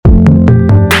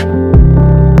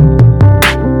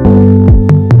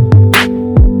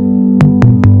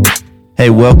Hey,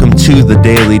 welcome to the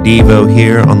Daily Devo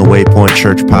here on the Waypoint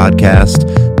Church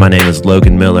podcast. My name is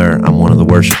Logan Miller. I'm one of the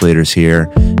worship leaders here,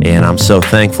 and I'm so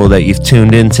thankful that you've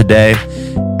tuned in today.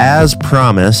 As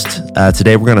promised,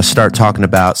 today we're going to start talking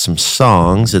about some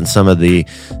songs and some of the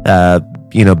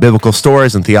biblical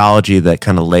stories and theology that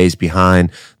kind of lays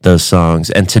behind those songs.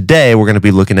 And today we're going to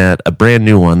be looking at a brand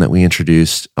new one that we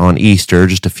introduced on Easter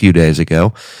just a few days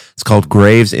ago. It's called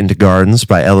Graves into Gardens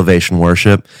by Elevation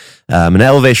Worship. And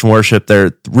Elevation Worship,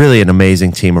 they're really an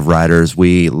amazing team of writers.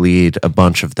 We lead a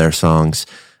bunch of their songs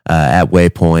at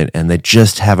Waypoint, and they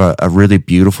just have a really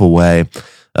beautiful way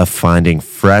of finding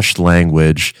fresh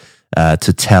language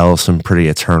to tell some pretty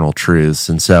eternal truths.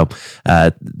 And so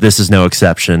this is no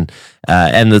exception.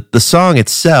 And the song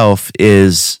itself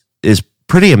is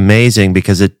pretty amazing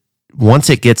because once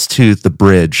it gets to the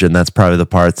bridge, and that's probably the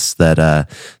parts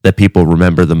that people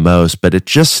remember the most, but it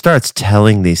just starts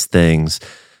telling these things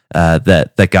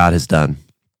that God has done.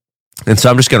 And so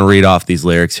I'm just going to read off these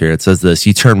lyrics here. It says this: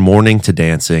 you turn mourning to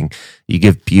dancing, you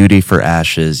give beauty for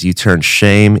ashes, you turn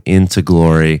shame into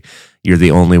glory, you're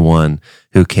the only one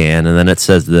who can. And then it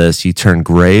says this: you turn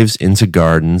graves into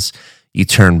gardens, you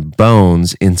turn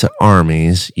bones into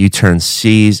armies, you turn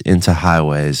seas into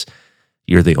highways,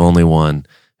 you're the only one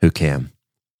who can.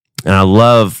 And I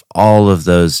love all of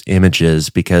those images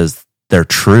because they're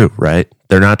true, right?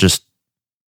 They're not just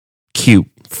cute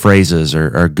phrases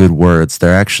or good words.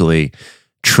 They're actually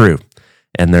true.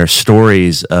 And they're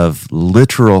stories of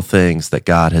literal things that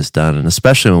God has done. And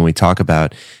especially when we talk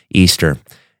about Easter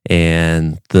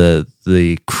and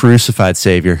the crucified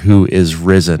Savior who is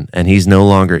risen, and he's no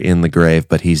longer in the grave,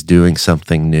 but he's doing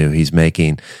something new. He's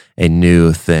making a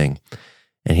new thing.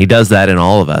 And he does that in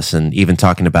all of us. And even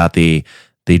talking about the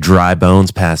dry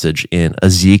bones passage in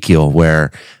Ezekiel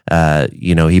where,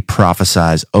 he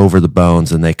prophesies over the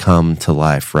bones and they come to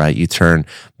life, right? You turn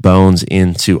bones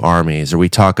into armies. Or we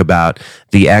talk about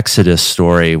the Exodus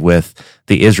story with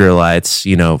the Israelites,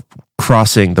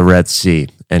 crossing the Red Sea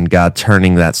and God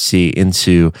turning that sea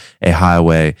into a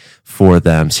highway for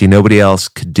them. See, nobody else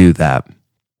could do that,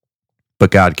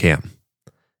 but God can.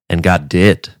 And God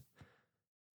did.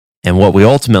 And what we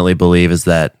ultimately believe is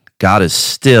that God is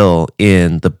still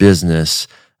in the business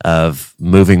of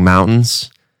moving mountains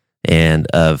and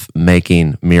of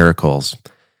making miracles.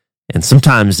 And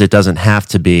sometimes it doesn't have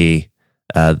to be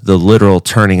the literal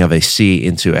turning of a sea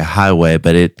into a highway,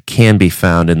 but it can be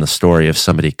found in the story of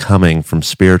somebody coming from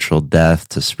spiritual death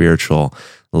to spiritual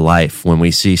life. When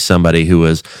we see somebody who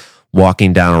is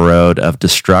walking down a road of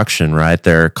destruction, right?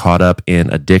 They're caught up in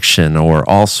addiction or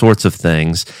all sorts of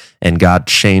things, and God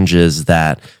changes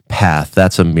that path.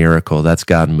 That's a miracle. That's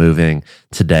God moving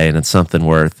today, and it's something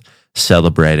worth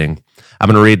celebrating. I'm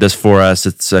going to read this for us.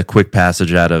 It's a quick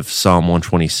passage out of Psalm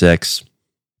 126,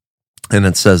 and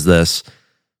it says this,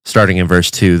 starting in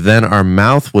verse 2, "Then our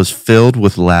mouth was filled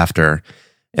with laughter,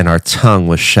 and our tongue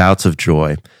with shouts of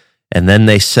joy. And then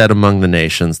they said among the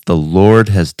nations, the Lord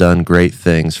has done great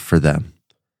things for them.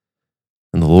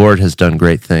 And the Lord has done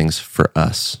great things for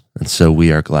us. And so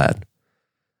we are glad."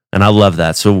 And I love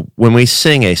that. So when we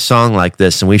sing a song like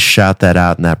this and we shout that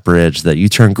out in that bridge, that you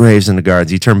turn graves into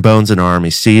gardens, you turn bones into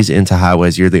armies, seas into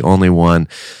highways, you're the only one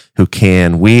who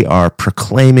can, we are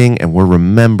proclaiming and we're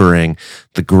remembering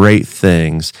the great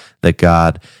things that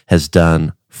God has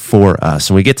done for us.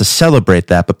 And we get to celebrate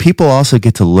that, but people also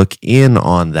get to look in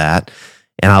on that.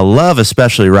 And I love,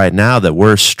 especially right now, that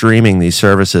we're streaming these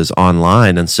services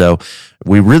online. And so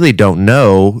we really don't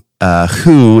know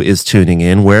who is tuning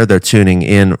in, where they're tuning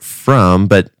in from,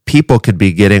 but people could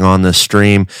be getting on the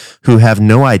stream who have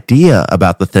no idea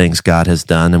about the things God has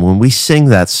done. And when we sing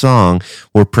that song,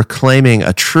 we're proclaiming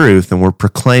a truth and we're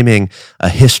proclaiming a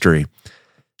history.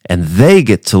 And they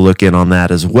get to look in on that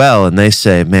as well. And they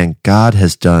say, man, God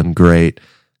has done great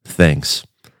things.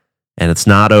 And it's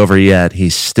not over yet.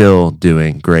 He's still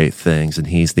doing great things. And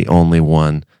he's the only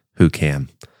one who can.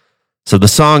 So the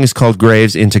song is called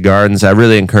Graves into Gardens. I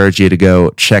really encourage you to go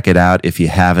check it out if you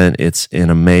haven't. It's an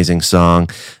amazing song.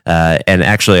 And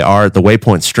actually, the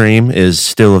Waypoint stream is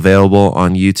still available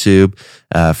on YouTube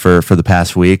for the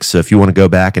past week. So if you want to go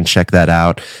back and check that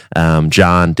out,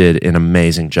 John did an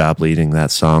amazing job leading that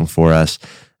song for us.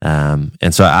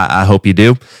 And so I hope you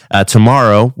do.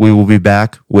 Tomorrow, we will be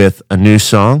back with a new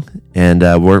song, and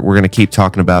we're going to keep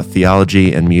talking about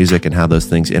theology and music and how those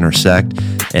things intersect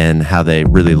and how they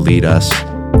really lead us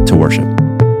to worship.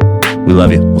 We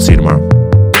love you. We'll see you tomorrow.